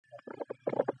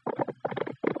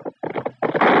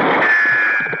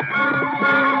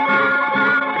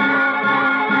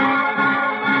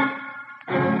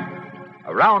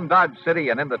Around Dodge City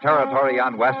and in the territory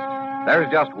on West,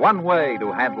 there's just one way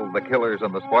to handle the killers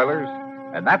and the spoilers,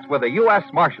 and that's with a U.S.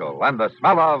 Marshal and the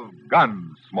smell of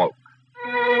Gunsmoke.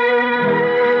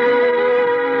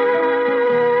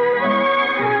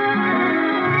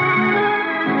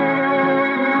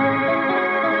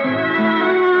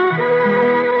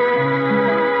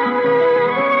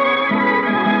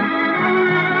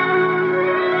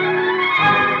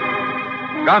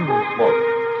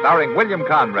 Gunsmoke, starring William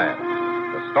Conrad.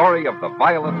 The story of the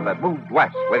violence that moved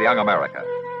west with young America.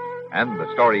 And the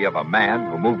story of a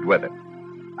man who moved with it.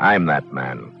 I'm that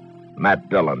man. Matt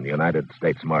Dillon, United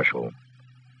States Marshal.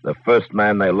 The first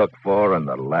man they look for and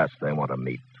the last they want to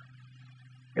meet.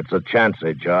 It's a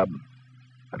chancy job,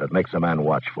 and it makes a man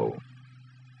watchful.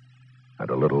 And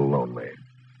a little lonely.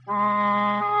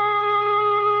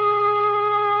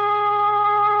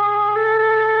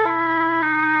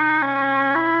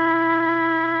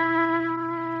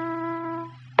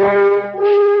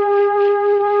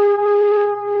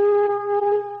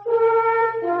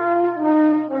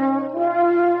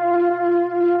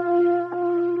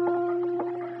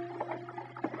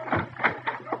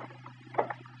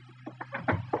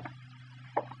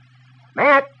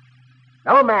 Matt?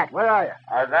 Oh, Matt, where are you?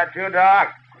 Is that you,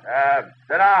 Doc?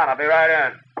 Sit down. I'll be right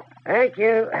in. Thank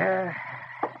you.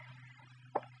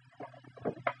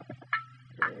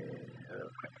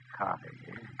 Coffee.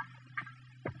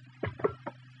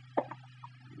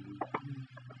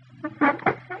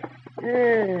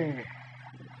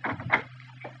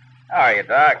 How are you,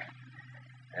 Doc?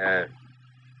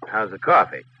 How's the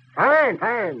coffee? Fine,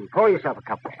 fine. Pour yourself a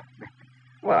cup.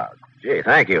 Well, gee,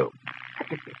 thank you.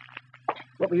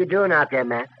 What were you doing out there,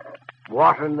 Matt?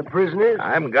 Watering the prisoners?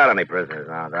 I haven't got any prisoners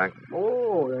now, Doc.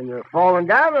 Oh, then you're falling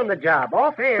down on the job.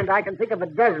 Offhand, I can think of a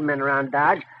dozen men around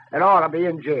Dodge that ought to be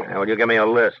in jail. Well, you give me a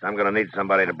list. I'm going to need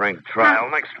somebody to bring to trial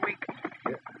next week.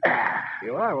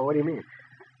 You are? Well, what do you mean?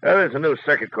 Well, there's a new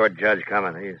circuit court judge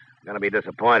coming. He's going to be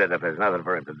disappointed if there's nothing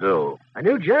for him to do. A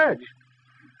new judge?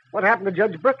 What happened to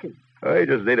Judge Brookings? Well, he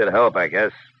just needed help, I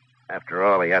guess. After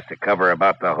all, he has to cover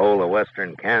about the whole of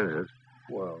western Kansas.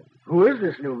 Well, who is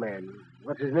this new man?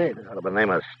 What's his name? By the name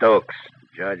of Stokes.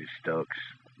 Judge Stokes.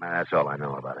 That's all I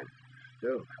know about him.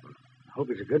 Stokes? I hope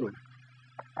he's a good one.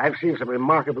 I've seen some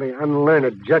remarkably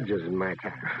unlearned judges in my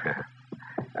time.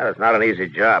 Well, it's not an easy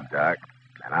job, Doc.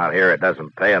 And out here, it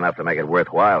doesn't pay enough to make it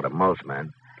worthwhile to most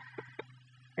men.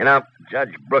 You know,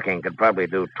 Judge Brooking could probably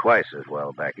do twice as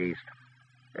well back east.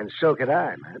 And so could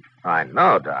I, man. I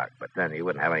know, Doc, but then you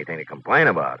wouldn't have anything to complain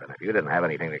about. And if you didn't have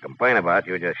anything to complain about,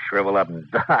 you would just shrivel up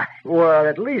and die. Well,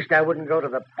 at least I wouldn't go to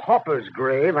the pauper's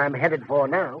grave I'm headed for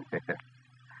now.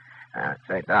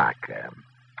 Say, Doc,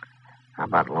 how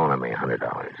about loaning me $100,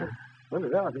 huh?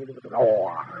 $100?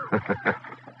 Oh. Good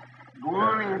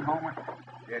morning, Homer.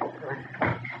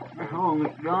 Hello,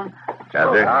 Mr. Dillon.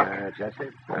 Chester?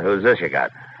 Chester. Who's this you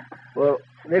got? Well,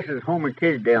 this is Homer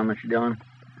Tisdale, Mr. Dillon.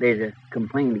 There's a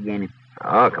complaint against him.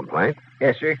 Oh, a complaint?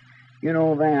 Yes, sir. You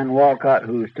know Van Walcott,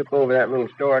 who's took over that little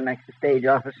store next to stage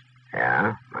office?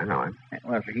 Yeah, I know him.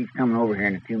 Well, sir, he's coming over here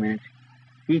in a few minutes.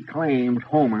 He claims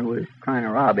Homer was trying to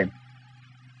rob him.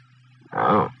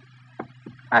 Oh.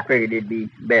 I figured it'd be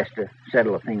best to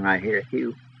settle a thing right here at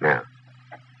you. Yeah.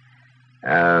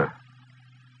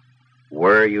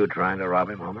 Were you trying to rob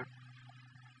him, Homer?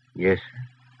 Yes, sir.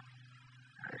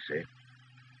 I see.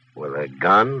 With a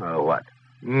gun or what?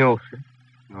 No, sir.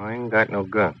 No, I ain't got no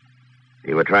gun.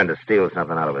 You were trying to steal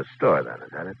something out of his store, then, is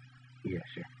that it? Yes,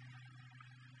 sir.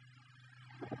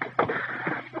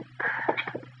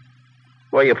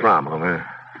 Where you from, Homer?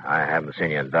 I haven't seen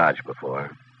you in Dodge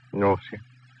before. No, sir.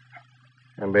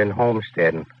 I've been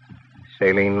homesteading,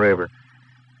 Saline River.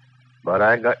 But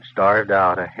I got starved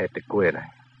out. I had to quit. I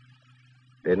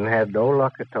didn't have no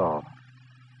luck at all.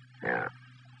 Yeah.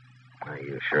 Well,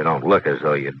 you sure don't look as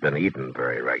though you'd been eating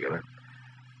very regular.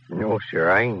 No, sir,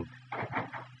 I ain't.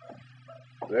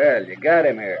 Well, you got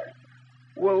him here.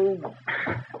 Well,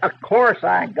 of course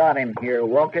I got him here,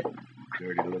 Walcott.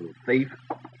 Dirty little thief.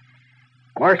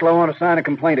 Marshal, I want to sign a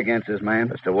complaint against this man.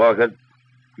 Mr. Walcott,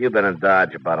 you've been in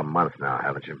Dodge about a month now,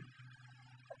 haven't you?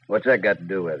 What's that got to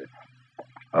do with it?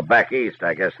 Well, back east,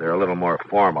 I guess they're a little more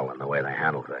formal in the way they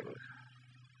handle things.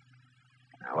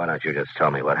 Now, why don't you just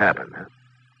tell me what happened, huh?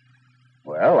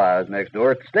 Well, I was next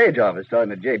door at the stage office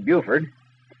talking to Jay Buford.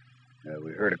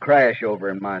 We heard a crash over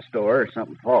in my store or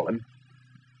something falling.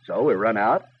 So we run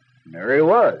out, and there he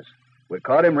was. We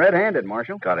caught him red-handed,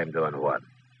 Marshal. Caught him doing what?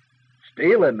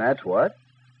 Stealing, that's what.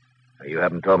 You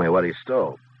haven't told me what he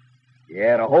stole. He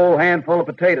had a whole handful of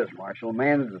potatoes, Marshal.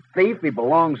 Man's a thief. He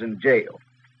belongs in jail.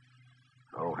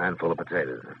 A whole handful of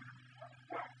potatoes.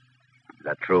 Is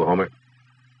that true, Homer?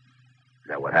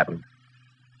 that what happened?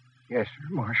 Yes,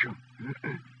 sir, Marshal.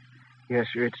 Yes,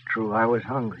 sir, it's true. I was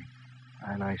hungry,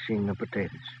 and I seen the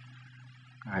potatoes.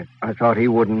 I thought he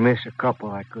wouldn't miss a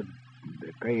couple. I could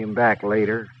pay him back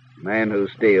later. Man who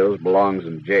steals belongs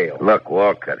in jail. Look,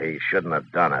 Walcott, he shouldn't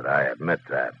have done it. I admit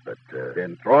that, but...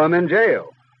 Then throw him in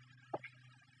jail.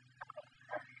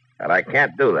 But I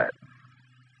can't do that.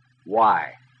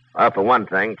 Why? Well, for one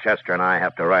thing, Chester and I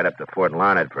have to ride up to Fort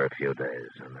Larned for a few days,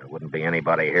 and there wouldn't be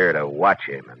anybody here to watch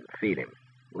him and feed him.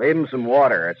 Leave him some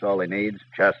water. That's all he needs.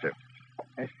 Chester,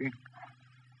 Yes, sir.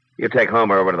 you take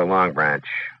Homer over to the Long Branch.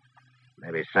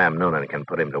 Maybe Sam Noonan can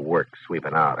put him to work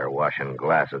sweeping out or washing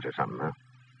glasses or something, huh?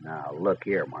 Now, look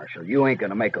here, Marshal. You ain't going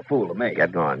to make a fool of me.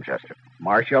 Get going, Chester.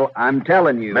 Marshal, I'm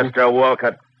telling you. Mr.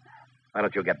 Walcott, why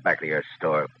don't you get back to your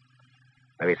store?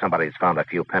 Maybe somebody's found a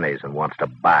few pennies and wants to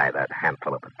buy that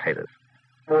handful of potatoes.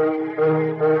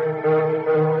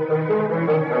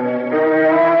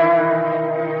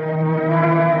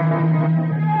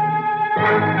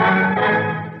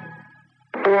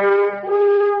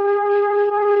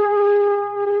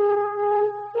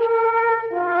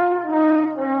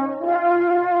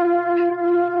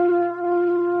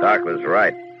 Doc was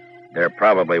right. There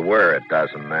probably were a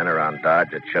dozen men around Dodge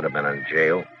that should have been in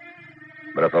jail.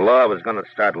 But if the law was going to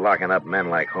start locking up men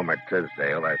like Homer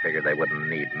Tisdale, I figured they wouldn't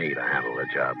need me to handle the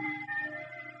job.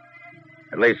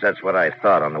 At least that's what I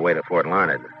thought on the way to Fort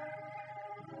Larned.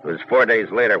 It was 4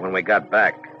 days later when we got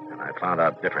back, and I found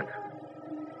out different.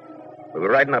 We were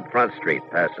riding up Front Street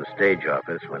past the stage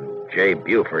office when Jay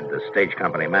Buford, the stage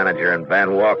company manager, and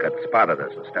Van Walcott spotted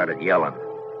us and started yelling.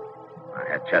 I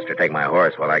had Chester take my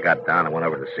horse while I got down and went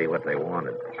over to see what they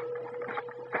wanted.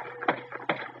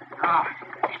 Oh,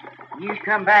 you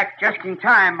come back just in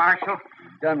time, Marshal.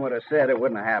 Done what I said, it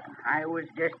wouldn't have happened. I was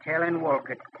just telling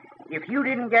Walcott. If you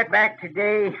didn't get back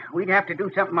today, we'd have to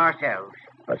do something ourselves.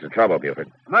 What's the trouble,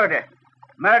 Buford? Murder.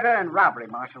 Murder and robbery,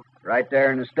 Marshal. Right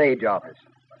there in the stage office.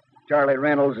 Charlie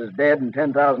Reynolds is dead and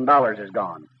 $10,000 is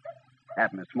gone.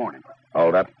 Happened this morning.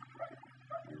 Hold up.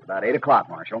 It was about 8 o'clock,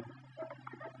 Marshal.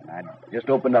 And I'd just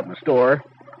opened up my store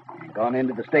and gone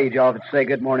into the stage office to say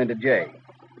good morning to Jay.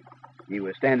 He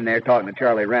was standing there talking to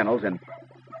Charlie Reynolds, and,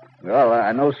 well,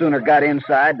 I no sooner got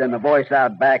inside than the voice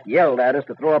out back yelled at us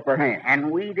to throw up our hands.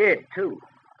 And we did, too.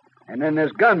 And then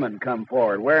this gunman come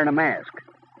forward wearing a mask.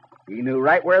 He knew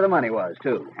right where the money was,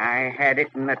 too. I had it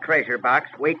in the treasure box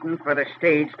waiting for the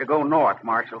stage to go north,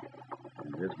 Marshal.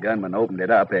 And this gunman opened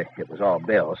it up. It was all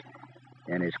bills.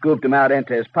 And he scooped them out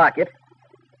into his pocket.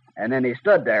 And then he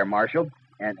stood there, Marshal,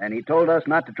 and he told us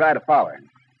not to try to follow him.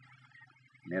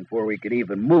 And then before we could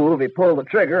even move, he pulled the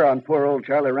trigger on poor old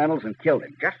Charlie Reynolds and killed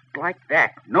him. Just like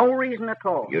that. No reason at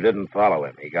all. You didn't follow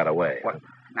him. He got away. Well,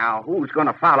 now, who's going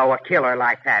to follow a killer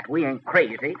like that? We ain't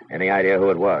crazy. Any idea who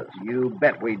it was? You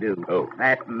bet we do. Who?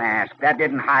 That mask. That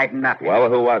didn't hide nothing. Well,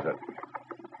 who was it?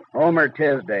 Homer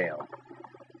Tisdale.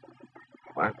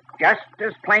 What? Just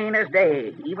as plain as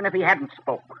day, even if he hadn't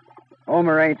spoke.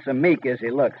 Homer ain't so meek as he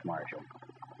looks, Marshal.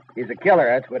 He's a killer,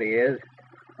 that's what he is.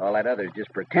 All that other's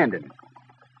just pretending.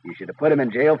 You should have put him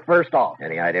in jail first off.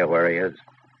 Any idea where he is?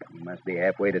 He must be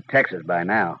halfway to Texas by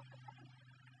now.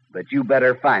 But you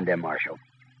better find him, Marshal.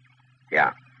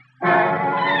 Yeah.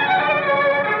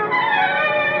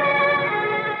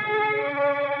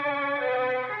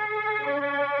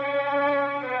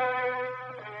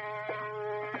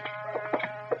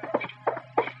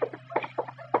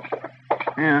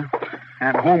 Yeah.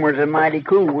 That Homer's a mighty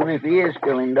cool one if he is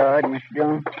still in Dodge, Mr.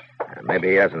 Jones. Maybe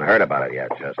he hasn't heard about it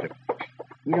yet, Chester.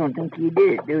 You don't think he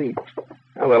did it, do you?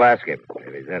 Well, we'll ask him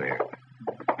if he's in here.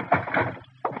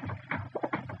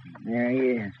 There he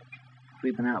is,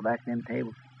 sweeping out back them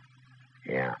tables.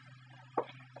 Yeah.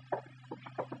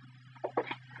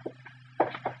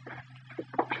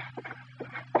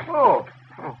 Oh,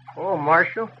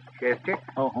 Marshal, Chester.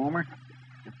 Oh, Homer?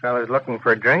 The fella's looking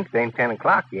for a drink. It ain't 10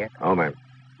 o'clock yet. Homer,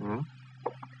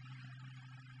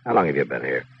 how long have you been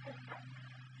here?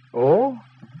 Oh,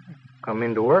 come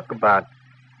into work about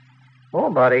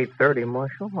 8:30,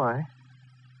 Marshal. Why?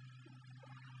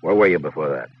 Where were you before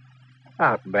that?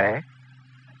 Out back.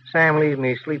 Sam leaves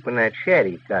me asleep in that shed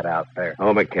he's got out there.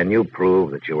 Homer, can you prove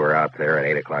that you were out there at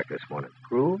 8 o'clock this morning?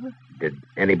 Prove it? Did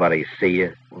anybody see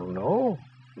you? Well, no.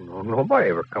 Nobody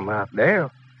ever come out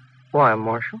there. Why,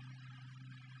 Marshal?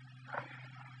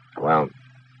 Well,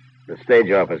 the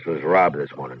stage office was robbed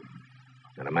this morning,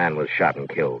 and a man was shot and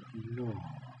killed. No.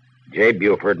 Jay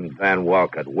Buford and Van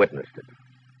Walcott witnessed it.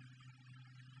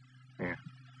 Yeah.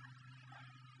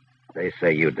 They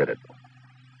say you did it.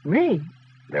 Me?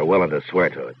 They're willing to swear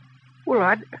to it. Well,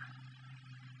 I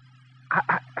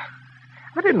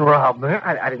didn't rob them.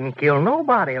 I didn't kill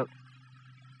nobody.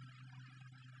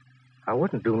 I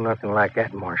wouldn't do nothing like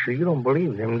that, Marshal. You don't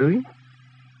believe them, do you?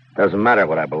 Doesn't matter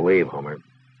what I believe, Homer.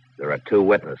 There are 2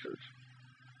 witnesses.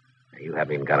 You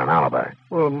haven't even got an alibi.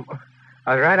 Well,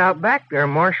 I was right out back there,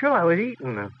 Marshal. I was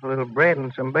eating a little bread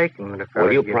and some bacon that a fellow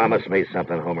Will you gave promise me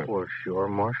something, Homer? Well, sure,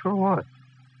 Marshal. What?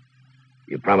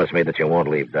 You promise me that you won't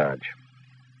leave Dodge.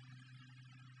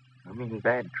 I'm in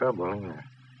bad trouble, ain't I?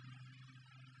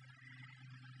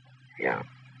 Yeah.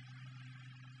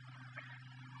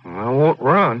 I won't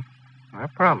run. I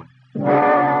promise.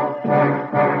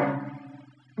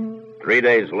 3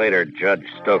 days later, Judge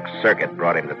Stokes' circuit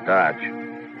brought him to Dodge.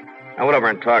 I went over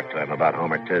and talked to him about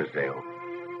Homer Tisdale.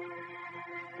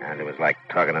 And it was like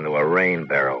talking into a rain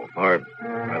barrel, or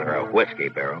rather a whiskey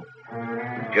barrel.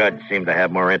 The judge seemed to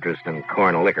have more interest in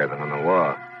corn liquor than in the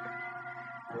law.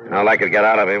 And all I could get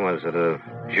out of him was that a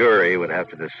jury would have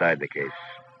to decide the case.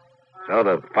 So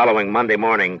the following Monday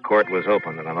morning, court was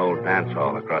opened in an old dance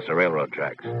hall across the railroad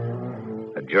tracks.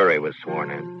 A jury was sworn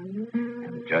in,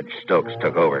 and Judge Stokes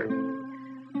took over.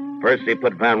 First, he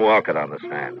put Van Walcott on the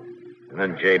stand, and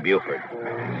then Jay Buford.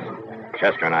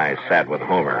 Chester and I sat with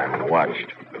Homer and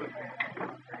watched.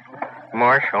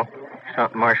 Marshal,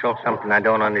 something I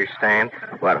don't understand.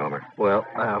 What, Homer? Well,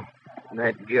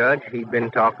 that judge, he'd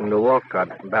been talking to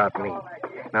Walcott about me.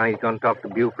 Now he's going to talk to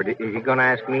Buford. Is he going to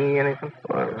ask me anything?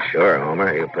 Well, sure,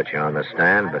 Homer. He'll put you on the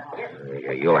stand, but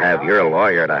you'll have your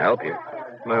lawyer to help you.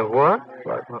 What?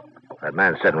 What? That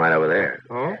man sitting right over there.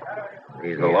 Oh?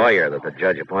 He's the lawyer that the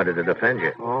judge appointed to defend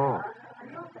you. Oh.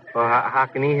 Well, how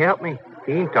can he help me?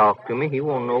 He ain't talk to me. He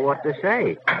won't know what to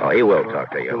say. Oh, he will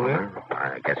talk to you, Will he? Homer.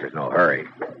 I guess there's no hurry.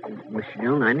 Mr.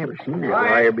 Dillon, I never seen that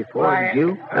lawyer before. Did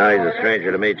you? No, he's a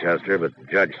stranger to me, Chester, but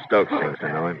Judge Stokes seems to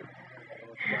know him.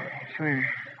 I swear,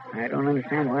 I don't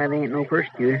understand why they ain't no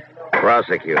persecutor.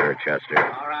 Prosecutor, Chester.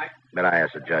 All right. But I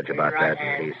asked the judge about that,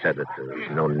 and he said that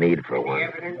there's no need for one.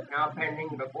 Evidence now pending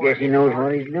before Guess he knows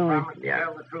what he's doing. promise to Yeah.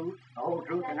 tell the truth, the whole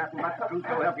truth, and nothing but the truth,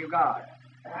 so help you God.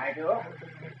 I do.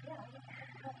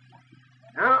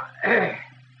 Now,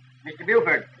 Mr.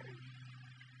 Buford,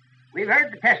 we've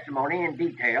heard the testimony in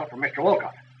detail from Mr.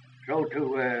 Wolcott. So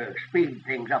to speed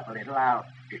things up a little, I'll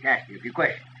just ask you a few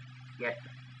questions. Yes, sir.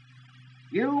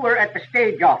 You were at the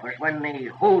stage office when the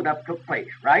holdup took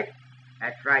place, right?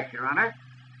 That's right, Your Honor.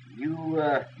 You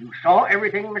saw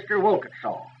everything Mr. Wolcott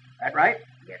saw. That right?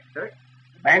 Yes, sir.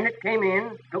 The bandit came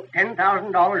in, took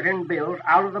 $10,000 in bills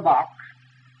out of the box,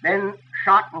 then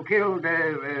shot and killed,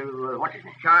 what's his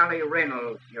name? Charlie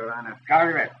Reynolds, Your Honor.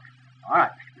 Charlie Reynolds. All right,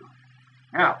 Mr. Buford.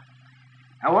 Now,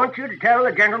 I want you to tell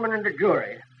the gentlemen in the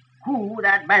jury who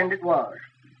that bandit was.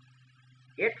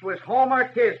 It was Homer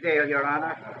Tisdale, Your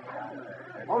Honor.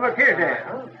 Homer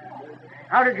Tisdale?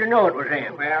 How did you know it was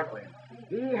him? Well,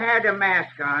 he had a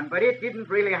mask on, but it didn't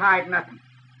really hide nothing.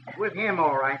 It was him,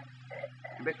 all right.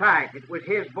 And besides, it was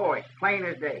his voice, plain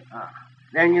as day.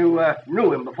 Then you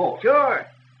knew him before? Sure.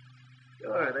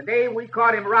 The day we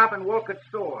caught him robbing Wolcott's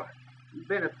store. He's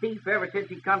been a thief ever since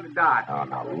he come to Dodge. Oh,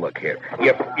 now, look here.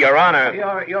 Your Honor.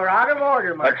 You're out of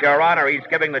order, Marshal. But, Your Honor, he's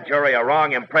giving the jury a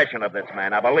wrong impression of this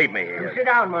man. Now, believe me. You sit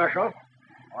down, Marshal,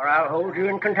 or I'll hold you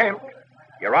in contempt.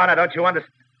 Your Honor, don't you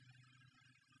understand?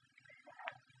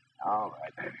 All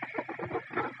right.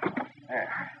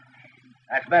 There.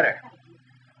 That's better.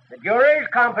 The jury's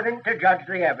competent to judge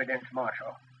the evidence,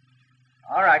 Marshal.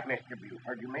 All right, Mr.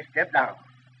 Buford, you may step down.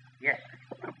 Yes.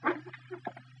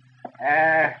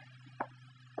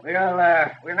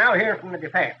 We'll now hear from the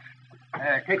defense.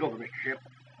 Take over, Mr. Ship.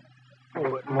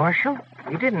 Oh, Marshal,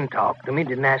 you didn't talk to me,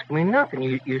 didn't ask me nothing.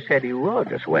 You said he would.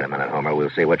 Just wait a minute, Homer. We'll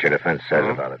see what your defense says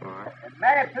about it.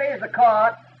 May it please the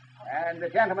court and the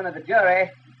gentlemen of the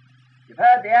jury, you've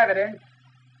heard the evidence.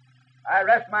 I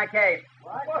rest my case.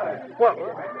 What?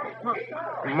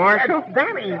 Marshal?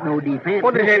 That ain't no defense.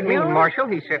 What does that mean, Marshal?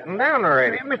 He's sitting down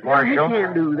already. Marshal? He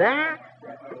can't do that.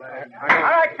 All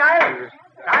right, silence.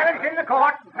 Silence in the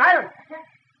court. Silence.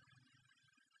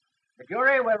 The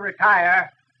jury will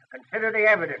retire to consider the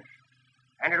evidence,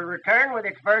 and it'll return with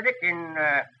its verdict in,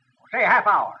 say, a half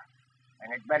hour.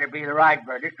 And it better be the right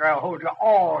verdict, or I'll hold you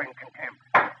all in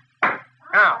contempt.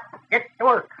 Now, get to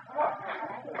work.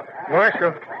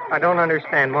 Marshal, I don't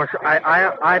understand, Marshal.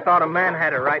 I thought a man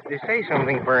had a right to say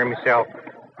something for himself.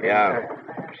 Yeah,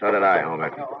 so did I,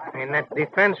 Homer. And that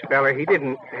defense feller, he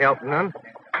didn't help none.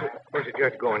 Where's the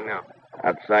judge going now?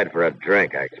 Outside for a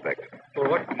drink, I expect. Well,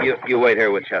 what? You wait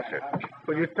here with Chester.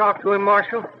 Will you talk to him,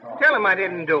 Marshal? Tell him I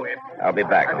didn't do it. I'll be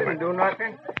back, I Homer. didn't do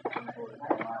nothing.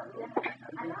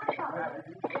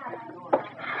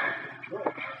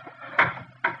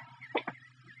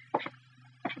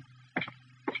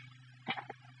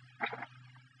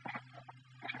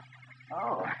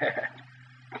 Oh.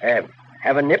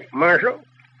 Have a nip, Marshal?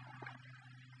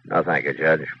 No, thank you,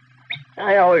 Judge.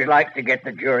 I always like to get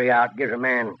the jury out. Gives a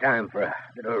man time for a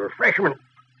little refreshment.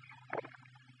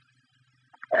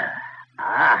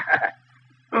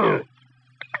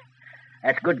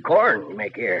 That's good corn you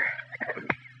make here.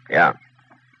 Yeah.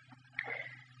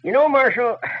 You know,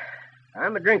 Marshal,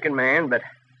 I'm a drinking man, but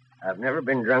I've never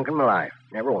been drunk in my life.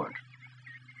 Never once.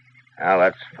 Well,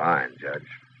 that's fine, Judge.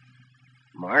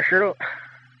 Marshal,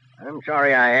 I'm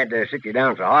sorry I had to sit you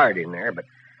down so hard in there, but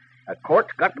a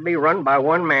court's got to be run by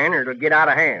one man or it'll get out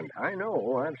of hand. I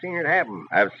know. I've seen it happen.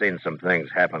 I've seen some things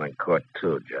happen in court,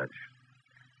 too, Judge.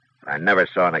 I never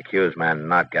saw an accused man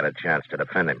not get a chance to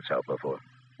defend himself before.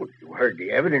 Well, you heard the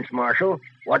evidence, Marshal.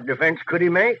 What defense could he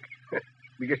make? It'd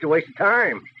be just a waste of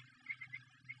time.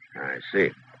 I see.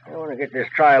 I want to get this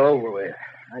trial over with.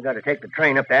 I got to take the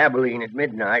train up to Abilene at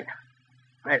midnight.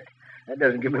 That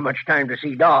doesn't give me much time to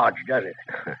see Dodge, does it?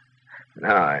 No,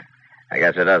 I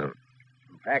guess it doesn't.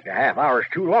 In fact, a half hour's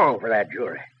too long for that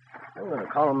jury. I'm going to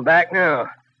call him back now.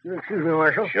 You excuse me,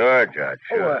 Marshal? Sure, Judge,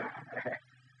 sure.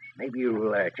 Maybe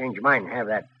you'll change your mind and have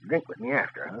that drink with me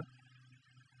after, huh?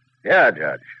 Yeah,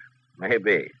 Judge.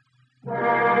 Maybe.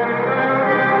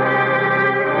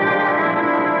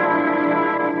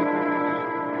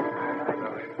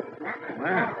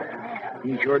 Well,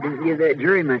 he sure didn't give that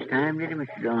jury much time, did he,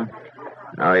 Mr. Dillon?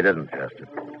 No, he didn't, Chester.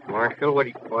 Marshal,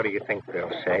 what do you think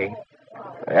they'll say?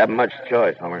 They haven't much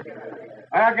choice, Homer.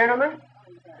 Well, gentlemen,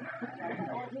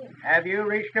 have you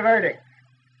reached a verdict?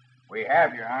 We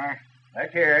have, Your Honor.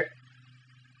 Let's hear it.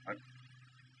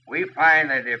 We find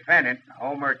the defendant,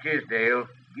 Homer Tisdale,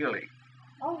 guilty.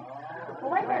 Homer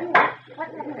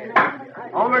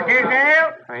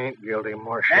Tisdale? I ain't guilty,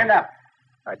 Marshal. Stand up.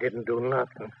 I didn't do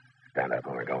nothing. Stand up,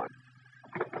 Homer. Go on.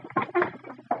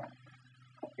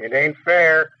 It ain't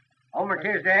fair. Homer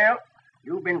Tisdale,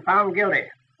 you've been found guilty.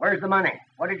 Where's the money?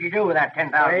 What did you do with that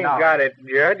 $10,000? I ain't got it,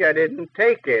 Judge. I didn't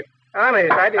take it.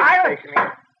 Honest, I didn't Silence! take it.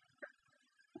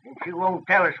 Since you won't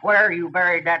tell us where you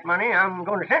buried that money, I'm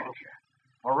going to sentence you.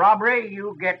 For robbery,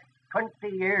 you get 20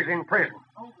 years in prison.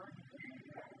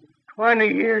 20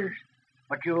 years.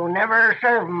 But you'll never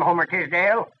serve 'em, Homer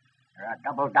Tisdale. You're a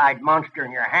double-dyed monster,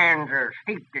 and your hands are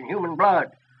steeped in human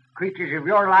blood. Creatures of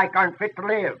your like aren't fit to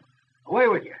live. Away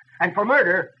with you. And for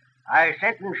murder, I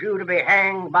sentence you to be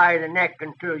hanged by the neck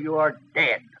until you are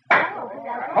dead.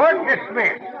 Court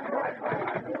dismissed.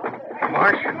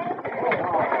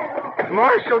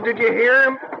 Marshal, did you hear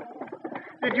him?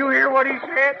 Did you hear what he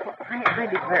said? I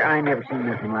declare I never seen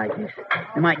nothing like this.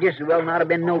 There might just as well not have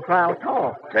been no trial at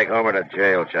all. Take Homer to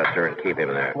jail, Chester, and keep him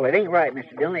there. Well, it ain't right,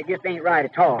 Mr. Dillon. It just ain't right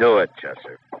at all. Do it,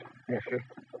 Chester. Yes, sir.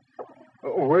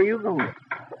 Where are you going?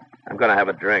 I'm going to have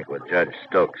a drink with Judge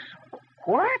Stokes.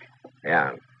 What?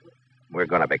 Yeah. We're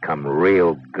going to become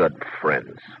real good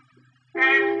friends.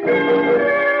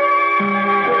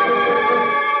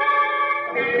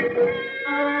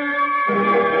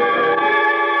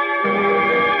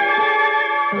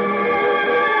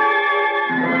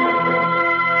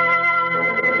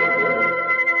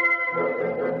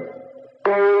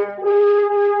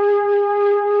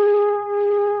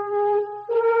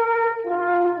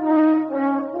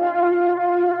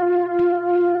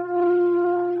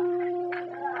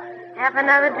 Have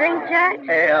another drink,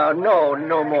 Judge?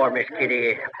 No more, Miss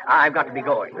Kitty. I've got to be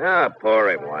going. Ah, pour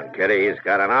him one, Kitty. He's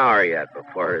got an hour yet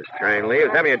before his train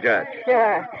leaves. Have you, Judge?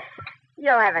 Sure.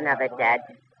 You'll have another, Judge.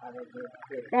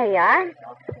 There you are.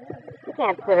 You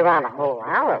can't sit around a whole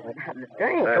hour without a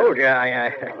drink. I told you,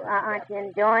 Aren't you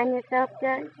enjoying yourself,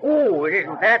 Judge? Oh, it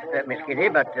isn't that, Miss Kitty,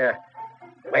 but,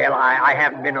 well, I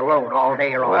haven't been alone all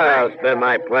day long. Well, it's been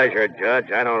my pleasure,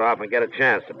 Judge. I don't often get a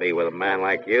chance to be with a man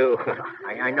like you.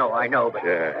 I know, but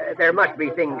Sure. there must be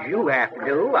things you have to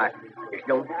do. I just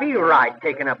don't feel right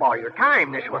taking up all your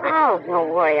time this way. Oh, don't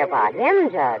worry about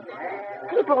him, Judge.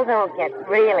 People don't get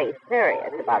really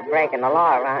serious about breaking the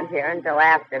law around here until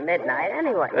after midnight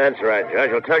anyway. That's right,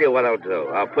 Judge. I'll tell you what I'll do.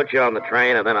 I'll put you on the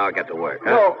train, and then I'll get to work.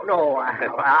 Huh? No,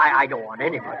 I don't want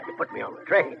anybody to put me on the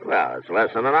train. Well, it's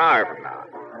less than an hour from now.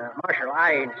 Marshal,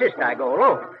 I insist I go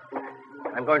alone.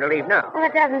 I'm going to leave now. Well,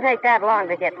 it doesn't take that long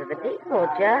to get to the depot,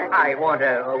 Judge. I want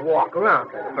to walk around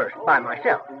first by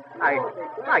myself. I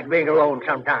like being alone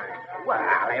sometimes. Well,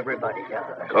 everybody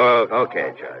does. Oh,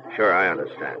 okay, Judge. Sure, I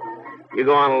understand. You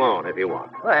go on alone if you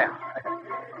want. Well,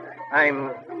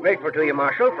 I'm grateful to you,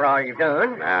 Marshal, for all you've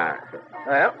done.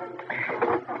 Well,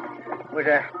 it was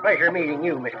a pleasure meeting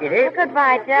you, Miss Kitty. Well,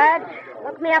 goodbye, Judge.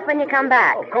 Look me up when you come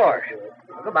back. Of course.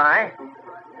 Goodbye.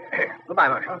 Goodbye,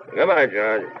 Marshal. Goodbye,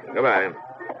 Judge. Goodbye.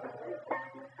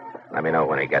 Let me know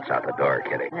when he gets out the door,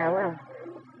 Kitty. I will.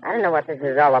 I don't know what this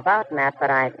is all about, Matt, but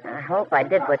I hope I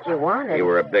did what you wanted. You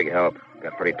were a big help.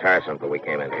 Got pretty tiresome till we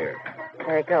came in here.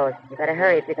 There he goes. You better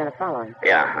hurry if you're going to follow him.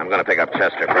 Yeah, I'm going to pick up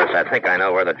Chester first. I think I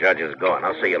know where the judge is going.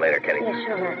 I'll see you later, Kitty. Yeah,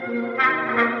 sure.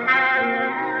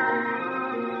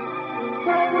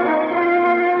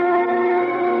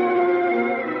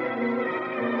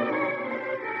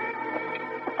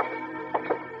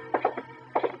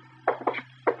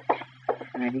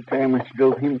 I declare must have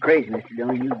drove him crazy, Mr.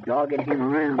 Dillon. You dogging him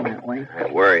around that way.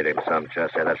 I worried him some,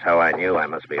 Chester. That's how I knew I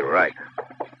must be right.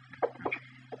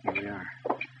 Here we are.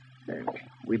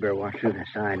 We better watch through the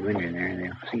side window there.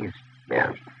 They'll see us.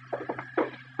 Yeah.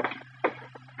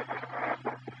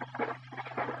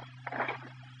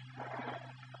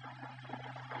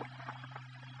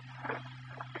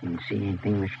 Can you see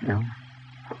anything, Mr. Dillon?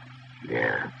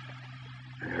 Yeah.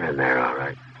 They're in there, all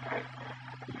right.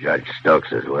 Judge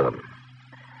Stokes is with them.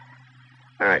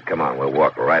 All right, come on. We'll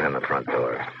walk right in the front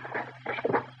door.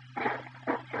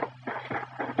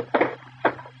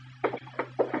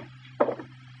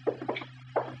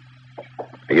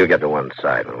 You get to one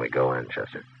side when we go in,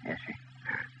 Chester. Yes, sir.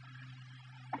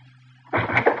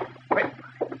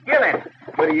 Dillon,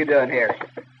 what are you doing here?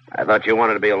 I thought you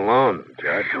wanted to be alone,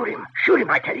 Judge. Shoot him. Shoot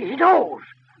him, I tell you. He knows.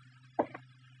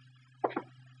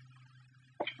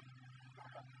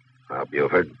 Now,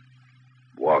 Buford,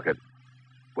 Walker,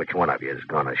 which one of you is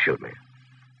going to shoot me?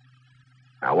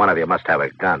 Now, one of you must have a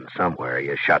gun somewhere.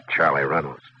 You shot Charlie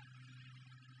Reynolds.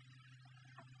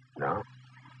 No?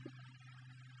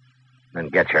 Then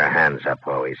get your hands up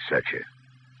while we search you.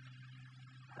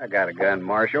 I got a gun,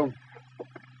 Marshal.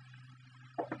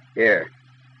 Here.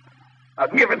 I'll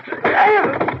give it to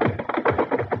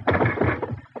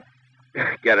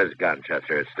Get his gun,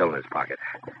 Chester. It's still in his pocket.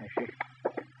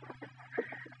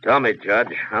 Tell me,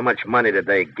 Judge, how much money did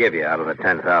they give you out of the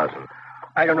 $10,000?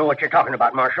 I don't know what you're talking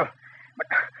about, Marshal, but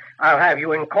I'll have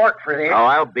you in court for this. Oh,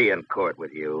 I'll be in court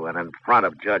with you and in front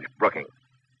of Judge Brooking.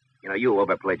 You know, you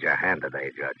overplayed your hand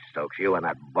today, Judge Stokes. You and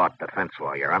that bought defense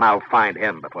lawyer, and I'll find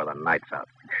him before the night's out.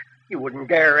 You wouldn't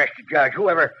dare arrest a judge.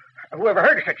 Whoever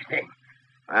heard of such a thing?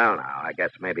 Well, now, I guess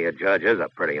maybe a judge is a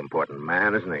pretty important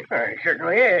man, isn't he? He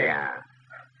certainly is. Yeah.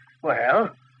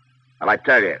 Well, I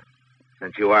tell you,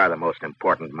 since you are the most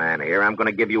important man here, I'm going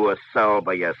to give you a cell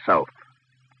by yourself.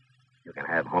 You can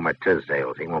have Homer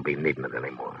Tisdale's. He won't be needing it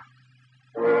anymore.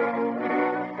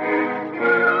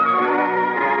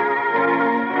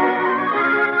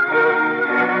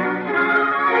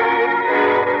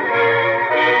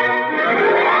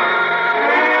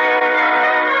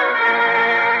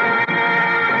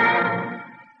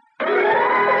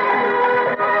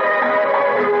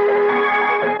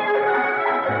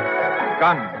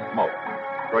 Gunsmoke.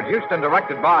 Produced and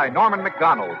directed by Norman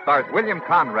McDonald, stars William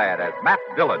Conrad as Matt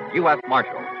Dillon, U.S.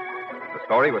 Marshal. The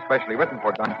story was specially written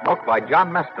for Gunsmoke by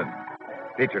John Meston.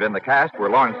 Featured in the cast were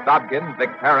Lawrence Dobkin, Vic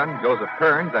Perrin, Joseph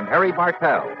Kearns, and Harry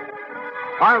Bartell.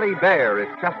 Harley Bear is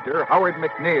Chester, Howard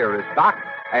McNear is Doc,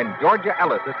 and Georgia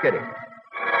Ellis is Kitty.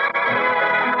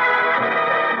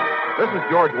 This is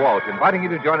George Walsh inviting you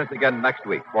to join us again next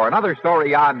week for another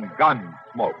story on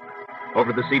Gunsmoke.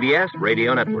 Over the CBS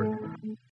Radio Network.